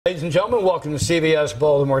Ladies and gentlemen, welcome to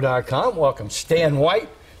CBSBaltimore.com. Welcome Stan White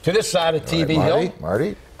to this side of TV Hill.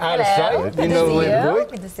 Marty. Out of sight.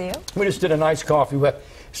 Good to see you. We just did a nice coffee with.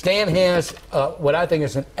 Stan has what I think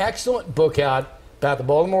is an excellent book out about the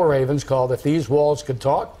Baltimore Ravens called If These Walls Could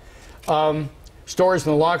Talk. Stories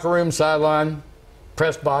in the locker room, sideline,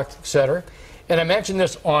 press box, etc. And I mentioned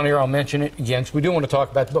this on here. I'll mention it again. So we do want to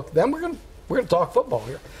talk about the book. Then we're going to talk football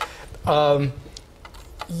here.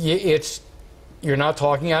 You're not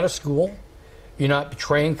talking out of school. You're not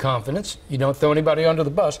betraying confidence. You don't throw anybody under the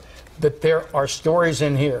bus. But there are stories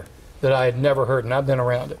in here that I had never heard, and I've been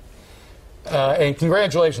around it. And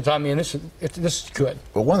congratulations. I mean, this is good.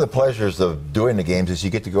 Well, one of the pleasures of doing the games is you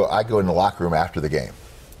get to go. I go in the locker room after the game,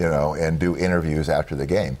 and do interviews after the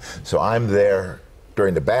game. So I'm there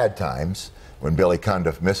during the bad times when Billy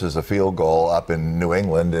Cundiff misses a field goal up in New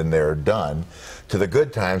England and they're done, to the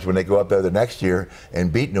good times when they go up there the next year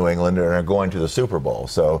and beat New England and are going to the Super Bowl.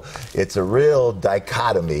 So it's a real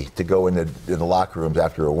dichotomy to go in the locker rooms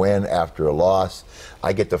after a win, after a loss.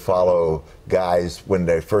 I get to follow guys when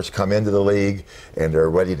they first come into the league and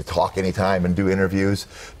they're ready to talk anytime and do interviews,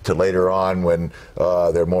 to later on when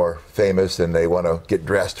they're more famous and they want to get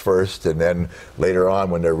dressed first, and then later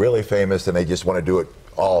on when they're really famous and they just want to do it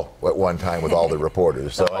all at one time with all the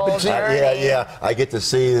reporters. So I get to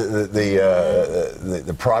see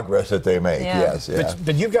the progress that they make. Yeah. Yes, yeah.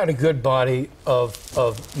 But you've got a good body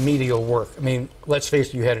of media work. I mean, let's face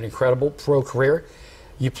it, you had an incredible pro career.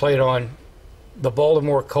 You played on the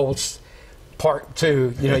Baltimore Colts Part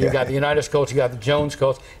 2. You got the Unitas Colts, you got the Jones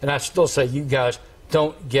Colts, and I still say you guys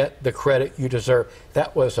don't get the credit you deserve.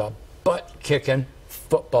 That was a butt-kicking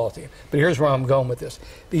football team. But here's where I'm going with this.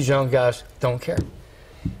 These young guys don't care.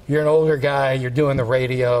 You're an older guy, you're doing the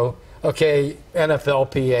radio, okay,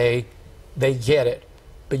 NFLPA, they get it,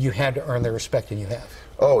 but you had to earn their respect, and you have.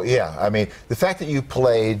 Oh, yeah. I mean, the fact that you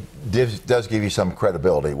played does give you some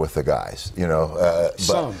credibility with the guys,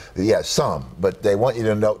 Some. Yeah, some. But they want you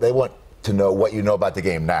to know, what you know about the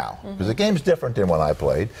game now. Because the game's different than when I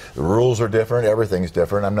played. The rules are different, everything's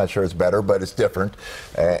different. I'm not sure it's better, but it's different.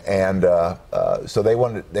 So they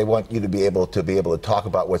want you to be able to talk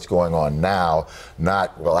about what's going on now,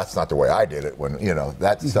 not, well, that's not the way I did it, when,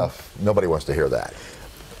 that stuff, nobody wants to hear that.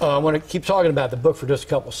 I want to keep talking about the book for just a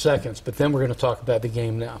couple seconds, but then we're going to talk about the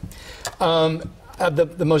game now.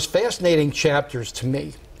 The most fascinating chapters to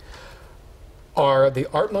me are the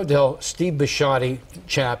Art Modell, Steve Bisciotti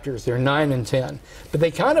chapters. They're 9 and 10. But they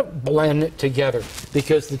kind of blend together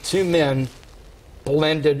because the two men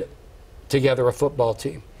blended together a football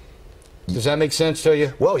team. Does that make sense to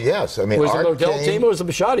you? Well, yes. I mean, was it the Modell team or was it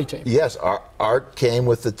the Bisciotti team? Yes, Art came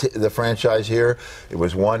with the franchise here. It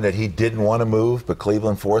was one that he didn't want to move, but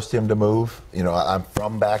Cleveland forced him to move. I'm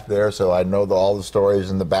from back there, so I know all the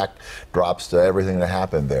stories and the backdrops to everything that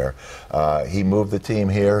happened there. He moved the team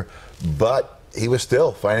here, but he was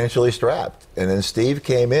still financially strapped. And then Steve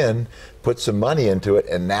came in, put some money into it,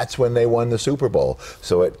 and that's when they won the Super Bowl.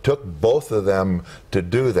 So it took both of them to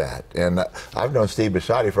do that. And I've known Steve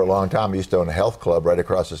Bisciotti for a long time. He used to own a health club right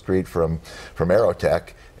across the street from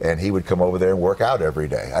Aerotech, and he would come over there and work out every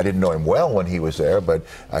day. I didn't know him well when he was there, but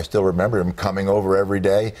I still remember him coming over every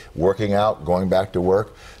day, working out, going back to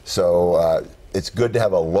work. So it's good to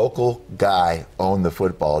have a local guy own the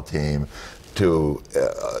football team to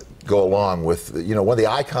go along with, one of the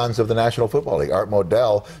icons of the National Football League. Art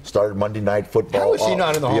Modell started Monday Night Football. How is he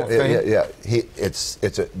not in the Hall of Fame? Yeah. It's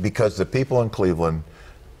because the people in Cleveland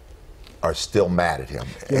are still mad at him.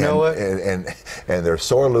 You know what? And they're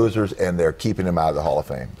sore losers, and they're keeping him out of the Hall of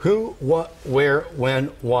Fame. Who, what, where, when,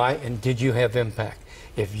 why, and did you have impact?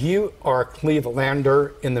 If you are a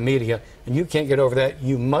Clevelander in the media and you can't get over that,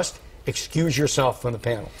 you must excuse yourself from the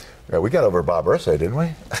panel. Yeah, we got over Bob Irsay, didn't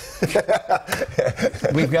we?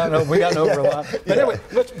 We've gotten over a lot. But anyway,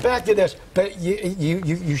 let's back to this. But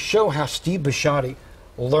you show how Steve Bisciotti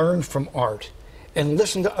learned from Art and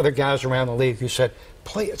listened to other guys around the league who said,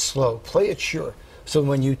 play it slow, play it sure, so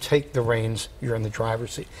when you take the reins, you're in the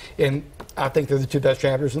driver's seat. And I think they're the two best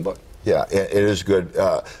chapters in the book. Yeah, it is good.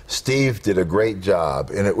 Steve did a great job,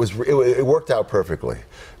 and it worked out perfectly.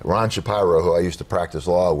 Ron Shapiro, who I used to practice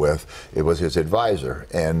law with, it was his advisor,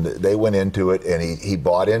 and they went into it, and he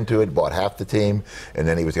bought into it, bought half the team, and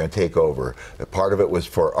then he was going to take over. Part of it was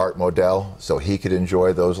for Art Modell, so he could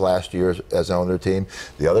enjoy those last years as owner of the team.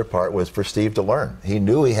 The other part was for Steve to learn. He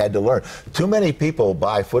knew he had to learn. Too many people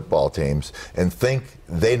buy football teams and think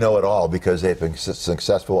they know it all because they've been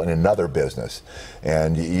successful in another business.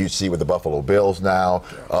 And you see with the Buffalo Bills now,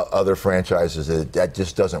 other franchises, that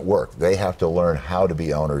just doesn't work. They have to learn how to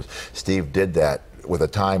be owners. Steve did that with a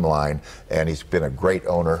timeline, and he's been a great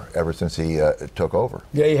owner ever since he took over.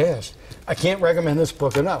 Yeah, he has. I can't recommend this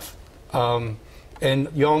book enough. And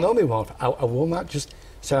you all know me well. I will not just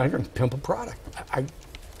sit out here and pimp a product.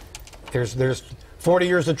 There's 40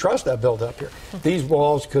 years of trust I've built up here. These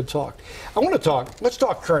walls could talk. Let's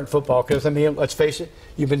talk current football, because, I mean, let's face it,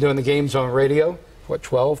 you've been doing the games on radio, what,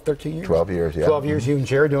 12, 13 years? 12 years, yeah. 12 years, you and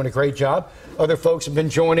Jerry doing a great job. Other folks have been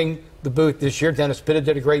joining the booth this year. Dennis Pitta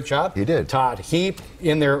did a great job. He did. Todd Heap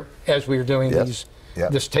in there as we were doing this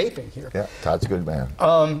taping here. Yeah, Todd's a good man.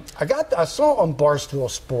 I saw on Barstool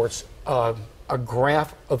Sports a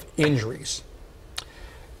graph of injuries.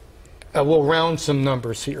 We'll round some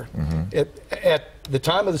numbers here. At the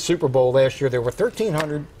time of the Super Bowl last year, there were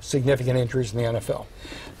 1,300 significant injuries in the NFL.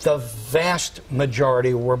 The vast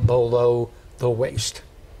majority were below the waist.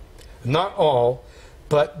 Not all,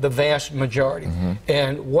 but the vast majority.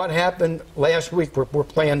 And what happened last week, we're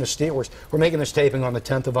playing the Steelers. We're making this taping on the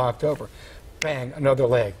 10th of October. Bang, another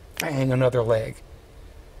leg. Bang, another leg.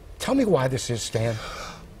 Tell me why this is, Stan.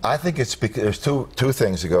 I think it's because there's two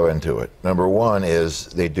things that go into it. Number one is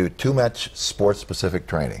they do too much sports-specific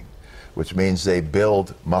training, which means they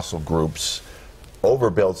build muscle groups,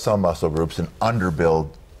 overbuild some muscle groups, and underbuild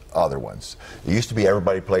other ones. It used to be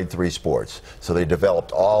everybody played 3 sports, so they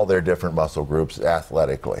developed all their different muscle groups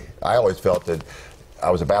athletically. I always felt that I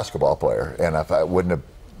was a basketball player, and if I wouldn't have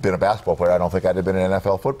been a basketball player, I don't think I'd have been an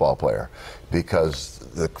NFL football player, because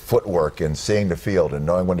the footwork and seeing the field and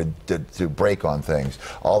knowing when to break on things,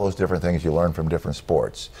 all those different things you learn from different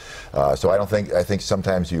sports. So I think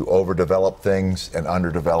sometimes you overdevelop things and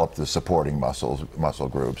underdevelop the supporting muscle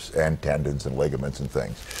groups and tendons and ligaments and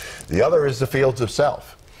things. The other is the fields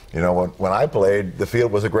itself. You know, when I played, the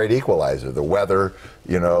field was a great equalizer. The weather,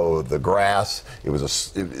 you know, the grass,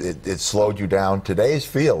 it slowed you down. Today's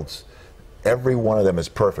fields, every one of them is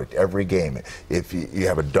perfect, every game. If you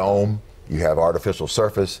have a dome, you have artificial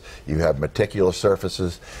surface, you have meticulous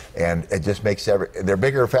surfaces, and it just makes they're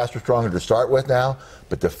bigger, faster, stronger to start with now,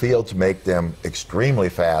 but the fields make them extremely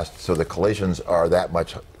fast, so the collisions are that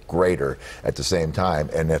much greater at the same time.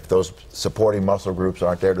 And if those supporting muscle groups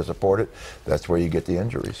aren't there to support it, that's where you get the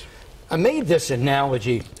injuries. I made this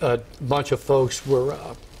analogy. A bunch of folks were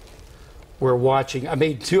watching. I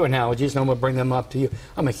made 2 analogies, and I'm going to bring them up to you.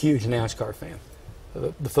 I'm a huge NASCAR fan.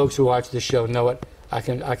 The folks who watch this show know it. I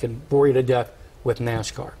can bore you to death with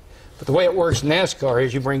NASCAR. But the way it works in NASCAR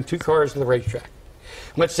is you bring 2 cars to the racetrack.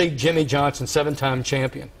 Let's say Jimmy Johnson, 7-time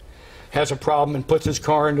champion, has a problem and puts his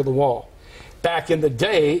car into the wall. Back in the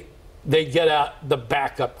day, they get out the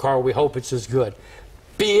backup car. We hope it's as good.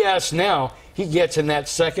 BS now. He gets in that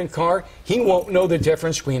second car. He won't know the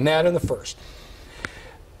difference between that and the first.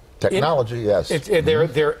 Technology, yes.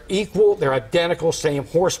 They're equal, they're identical, same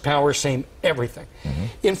horsepower, same everything.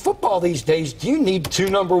 In football these days, do you need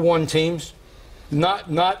 2 number 1 teams? Not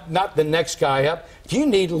the next guy up. Do you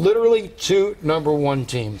need literally 2 number 1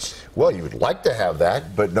 teams? Well, you would like to have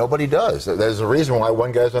that, but nobody does. There's a reason why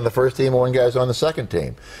one guy's on the first team and one guy's on the second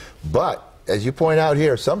team. But, as you point out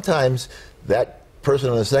here, sometimes that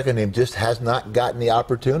person on the second team just has not gotten the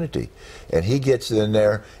opportunity. And he gets in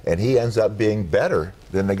there and he ends up being better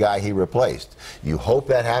than the guy he replaced. You hope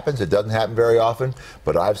that happens. It doesn't happen very often,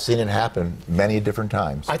 but I've seen it happen many different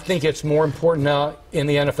times. I think it's more important now in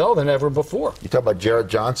the NFL than ever before. You talk about Jarrett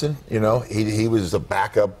Johnson, you know, he was a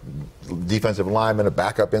backup defensive lineman, a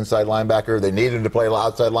backup inside linebacker. They needed him to play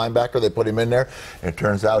outside linebacker. They put him in there, and it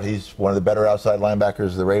turns out he's one of the better outside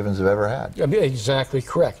linebackers the Ravens have ever had. I mean, exactly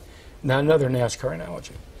correct. Now, another NASCAR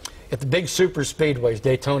analogy. At the big super speedways,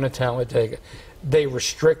 Daytona, Talladega, they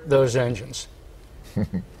restrict those engines.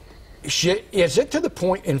 Is it to the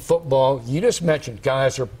point in football, you just mentioned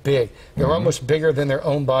guys are big. They're almost bigger than their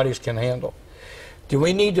own bodies can handle. Do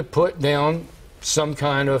we need to put down some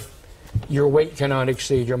kind of your weight cannot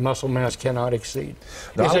exceed, your muscle mass cannot exceed?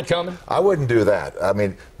 No, Is it coming? I wouldn't do that. I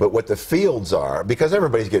mean, but what the fields are, because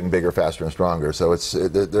everybody's getting bigger, faster, and stronger, so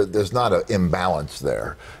there's not an imbalance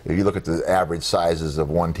there. If you look at the average sizes of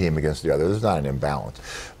one team against the other, there's not an imbalance.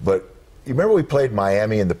 But you remember we played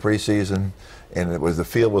Miami in the preseason, and the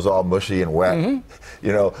field was all mushy and wet.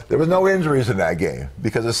 You know, there was no injuries in that game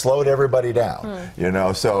because it slowed everybody down. You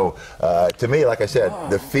know, so to me, like I said,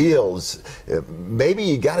 the fields, maybe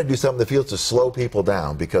you got to do something to the fields to slow people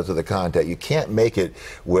down because of the contact. You can't make it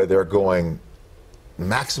where they're going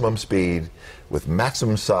maximum speed with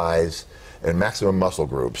maximum size and maximum muscle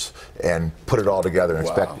groups and put it all together and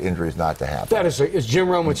expect injuries not to happen. That is, as Jim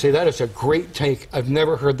Rome would say, that is a great take. I've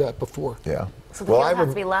never heard that before. Yeah. So the field has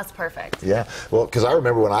to be less perfect. Yeah, well, because I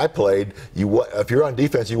remember when I played, if you're on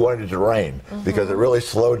defense, you wanted it to rain because it really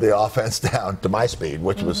slowed the offense down to my speed,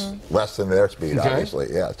 which was less than their speed, obviously.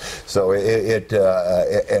 Yes. So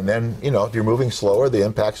and then if you're moving slower, the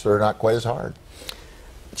impacts are not quite as hard.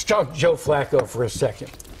 Let's talk Joe Flacco for a second.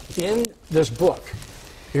 In this book,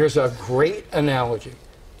 here's a great analogy.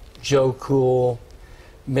 Joe Cool,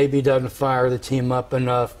 maybe he doesn't fire the team up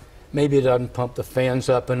enough, maybe he doesn't pump the fans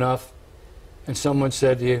up enough. And someone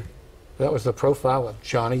said to you, that was the profile of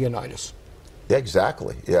Johnny Unitas. Yeah,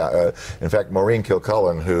 exactly. Yeah. In fact, Maureen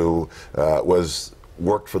Kilcullen, who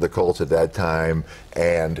worked for the Colts at that time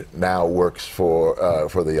and now works for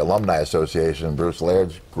the Alumni Association, Bruce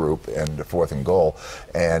Laird's group, and Fourth and Goal.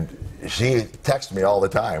 And she texts me all the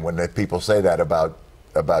time when people say that about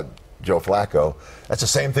Joe Flacco. That's the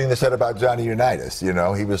same thing they said about Johnny Unitas. He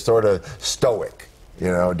was sort of stoic.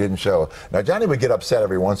 Didn't show. Now, Johnny would get upset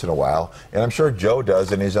every once in a while, and I'm sure Joe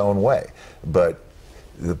does in his own way. But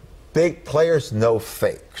the big players know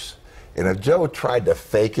fakes. And if Joe tried to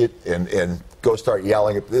fake it and go start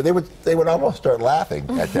yelling, they would almost start laughing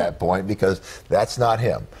at that point because that's not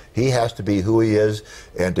him. He has to be who he is,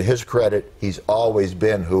 and to his credit, he's always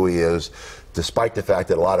been who he is, despite the fact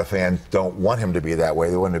that a lot of fans don't want him to be that way.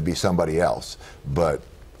 They want him to be somebody else. But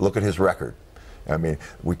look at his record. I mean,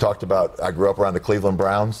 we talked about, I grew up around the Cleveland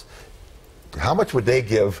Browns. How much would they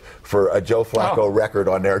give for a Joe Flacco record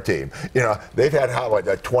on their team? They've had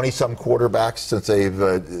 20-some quarterbacks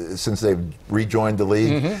since they've rejoined the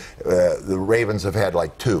league. The Ravens have had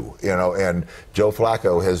like 2. And Joe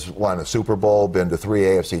Flacco has won a Super Bowl, been to 3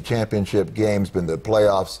 AFC Championship games, been to the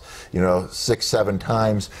playoffs, 6-7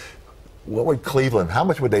 times. What would Cleveland? How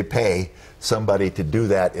much would they pay somebody to do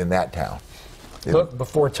that in that town? Look,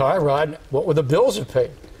 before Tyrod, what would the Bills have paid?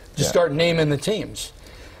 Just start naming the teams.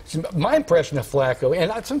 So my impression of Flacco,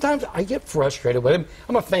 and sometimes I get frustrated with him.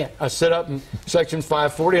 I'm a fan. I sit up in Section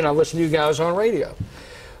 540 and I listen to you guys on radio.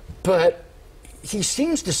 But he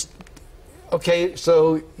seems to, okay,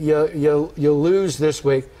 so you lose this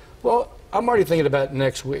week. Well, I'm already thinking about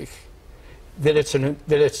next week. That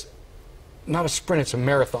it's not a sprint, it's a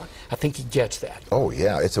marathon. I think he gets that. Oh,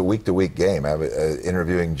 yeah. It's a week-to-week game. I was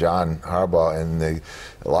interviewing John Harbaugh in the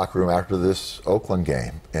locker room after this Oakland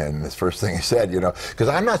game. And the first thing he said, because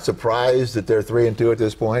I'm not surprised that they're 3-2 at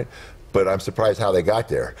this point, but I'm surprised how they got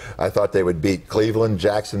there. I thought they would beat Cleveland,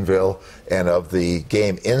 Jacksonville, and of the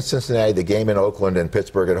game in Cincinnati, the game in Oakland, and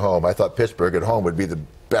Pittsburgh at home, I thought Pittsburgh at home would be the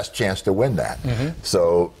best chance to win that.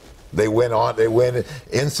 So they win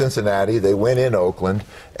in Cincinnati, they win in Oakland,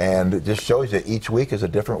 and it just shows you each week is a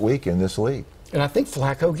different week in this league. And I think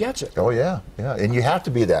Flacco gets it. Oh yeah, and you have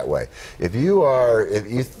to be that way. If you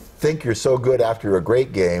think you're so good after a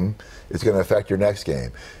great game, it's going to affect your next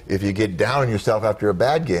game. If you get down on yourself after a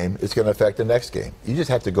bad game, it's going to affect the next game. You just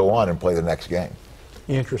have to go on and play the next game.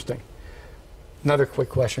 Interesting. Another quick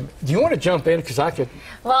question. Do you want to jump in? Because I could.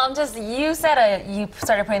 Well, you said you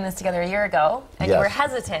started putting this together a year ago, and you were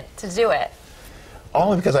hesitant to do it.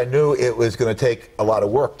 Only because I knew it was going to take a lot of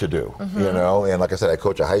work to do, And like I said, I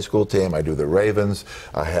coach a high school team. I do the Ravens.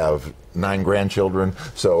 I have 9 grandchildren.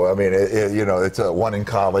 So, I mean, it's one in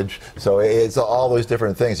college. So it's all those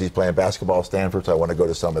different things. He's playing basketball at Stanford, so I want to go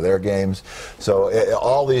to some of their games. So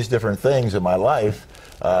all these different things in my life.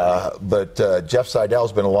 But Jeff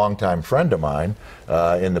Seidel's been a longtime friend of mine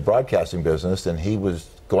in the broadcasting business, and he was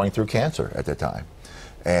going through cancer at the time.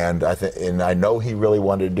 And I know he really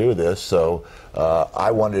wanted to do this, so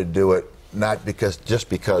I wanted to do it not just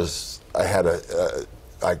because I had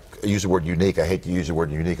I use the word unique. I hate to use the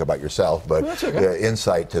word unique about yourself, but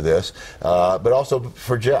insight to this. But also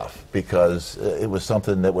for Jeff, because it was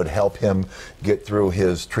something that would help him get through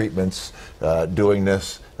his treatments, doing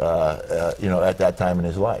this, at that time in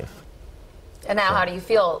his life. And now, how do you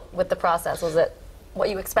feel with the process? Was it what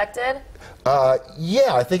you expected?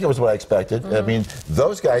 Yeah, I think it was what I expected. I mean,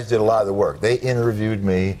 those guys did a lot of the work. They interviewed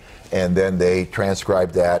me, and then they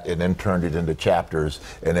transcribed that and then turned it into chapters,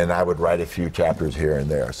 and then I would write a few chapters here and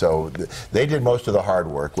there. So they did most of the hard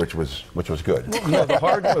work, which was good. No, the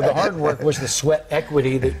hard work was the sweat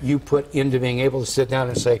equity that you put into being able to sit down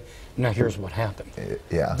and say, now here's what happened.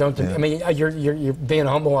 Yeah. I mean, you're being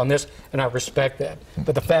humble on this, and I respect that.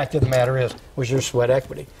 But the fact of the matter was your sweat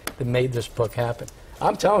equity that made this book happen.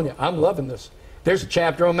 I'm telling you, I'm loving this. There's a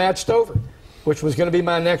chapter on Matt Stover, which was going to be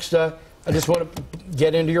my next. I just want to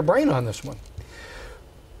get into your brain on this one.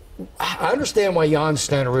 I understand why Jan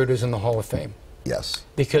Stenerud is in the Hall of Fame. Yes.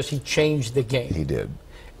 Because he changed the game. He did.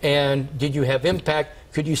 And did you have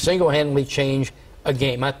impact? Could you single-handedly change a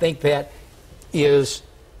game? I think that is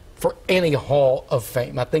for any Hall of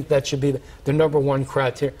Fame. I think that should be the number one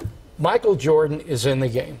criteria. Michael Jordan is in the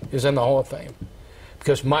game, is in the Hall of Fame,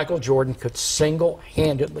 because Michael Jordan could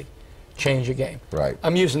single-handedly change a game. Right.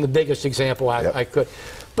 I'm using the biggest example I could.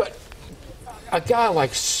 But a guy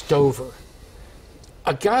like Stover,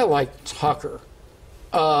 a guy like Tucker,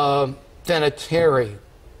 Vinatieri,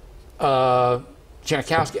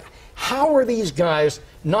 Janikowski, how are these guys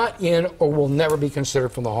not in or will never be considered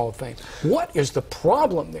from the Hall of Fame? What is the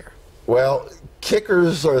problem there? Well,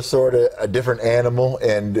 kickers are sort of a different animal,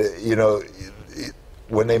 and you know,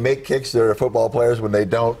 when they make kicks, they're football players. When they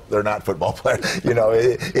don't, they're not football players. You know,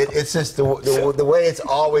 it's just the way it's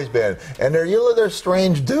always been. And they're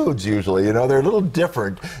strange dudes usually. You know, they're a little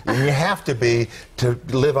different, and you have to be to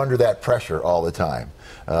live under that pressure all the time.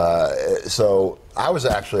 So I was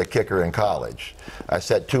actually a kicker in college. I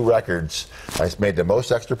set 2 records. I made the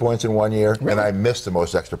most extra points in 1 year, and I missed the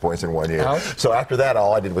most extra points in 1 year. Ouch. So after that,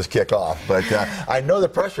 all I did was kick off. But I know the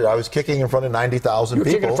pressure. I was kicking in front of 90,000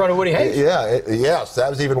 people. Kicking in front of Woody Hayes? Yes, that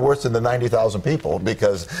was even worse than the 90,000 people,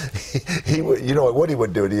 because he would, you know what Woody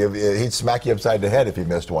would do? He'd smack you upside the head if you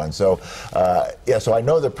missed one. So so I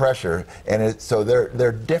know the pressure, and so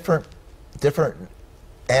they're different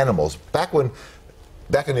animals. Back in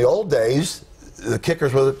the old days, the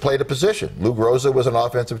kickers played a position. Lou Groza was an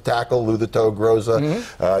offensive tackle, Lou the Toe Groza,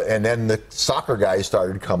 and then the soccer guys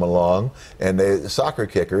started coming along, and the soccer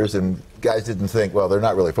kickers, and guys didn't think, well, they're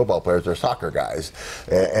not really football players, they're soccer guys.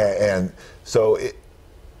 And so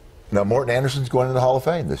now Morton Anderson's going into the Hall of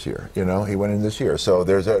Fame this year. You know, he went in this year. So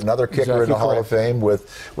there's another kicker in the Hall of Fame with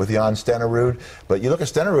Jan Stenerud. But you look at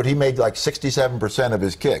Stenerud, he made like 67% of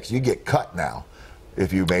his kicks. You get cut now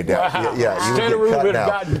if you made that. Wow. You would get cut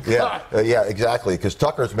now. Cut. Yeah, exactly. Because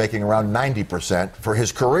Tucker's making around 90% for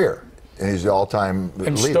his career. And he's the all-time leader.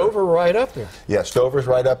 And Stover right up there. Yeah, Stover's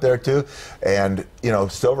right up there too. And you know,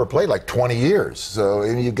 Stover played like 20 years. So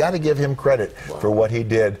you got to give him credit for what he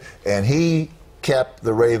did. And he kept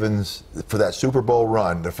the Ravens for that Super Bowl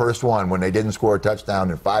run, the first one when they didn't score a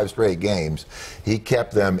touchdown in 5 straight games. He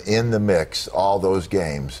kept them in the mix all those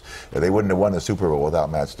games. They wouldn't have won the Super Bowl without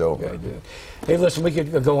Matt Stover. Yeah, I did. Hey, listen, we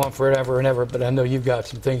could go on forever and ever, but I know you've got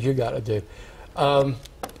some things you got to do.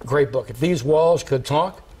 Great book. If These Walls Could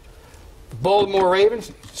Talk. The Baltimore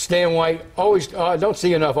Ravens, Stan White, always, don't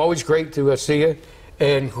see enough, always great to see you,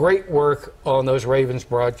 and great work on those Ravens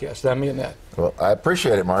broadcasts. I mean that. Well, I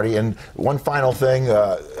appreciate it, Marty. And one final thing,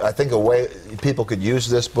 I think a way people could use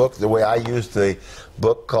this book, the way I used the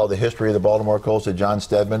book called The History of the Baltimore Colts that John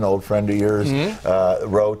Stedman, old friend of yours,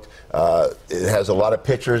 wrote. It has a lot of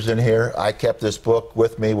pictures in here. I kept this book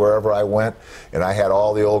with me wherever I went, and I had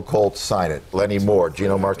all the old Colts sign it. Lenny Moore,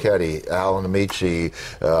 Gino Marchetti, Alan Amici,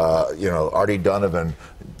 Artie Donovan,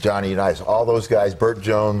 Johnny Unitas, all those guys, Burt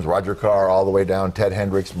Jones, Roger Carr, all the way down, Ted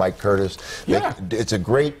Hendricks, Mike Curtis. Yeah.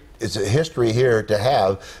 It's a history here to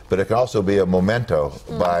have, but it can also be a memento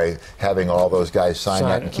by having all those guys sign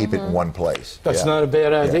that and keep it in one place. That's not a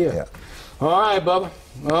bad idea. Yeah. All right, Bubba.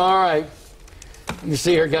 All right. You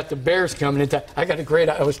see here, got the Bears coming in. I got a great,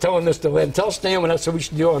 I was telling this to Lynn. Tell Stan what I said we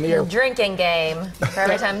should do on the air. Drinking game. For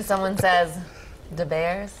every time someone says, the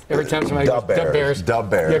Bears? Every time somebody goes, the Bears. The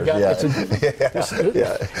Bears.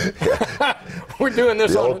 We're doing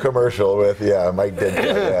this the on old commercial with, Mike did,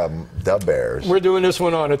 the Bears. We're doing this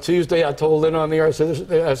one on a Tuesday. I told Lynn on the air, I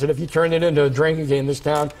said, if you turned it into a drinking game, this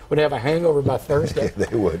town would have a hangover by Thursday.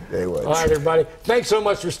 They would. All right, everybody. Thanks so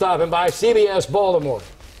much for stopping by.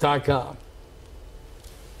 CBSBaltimore.com.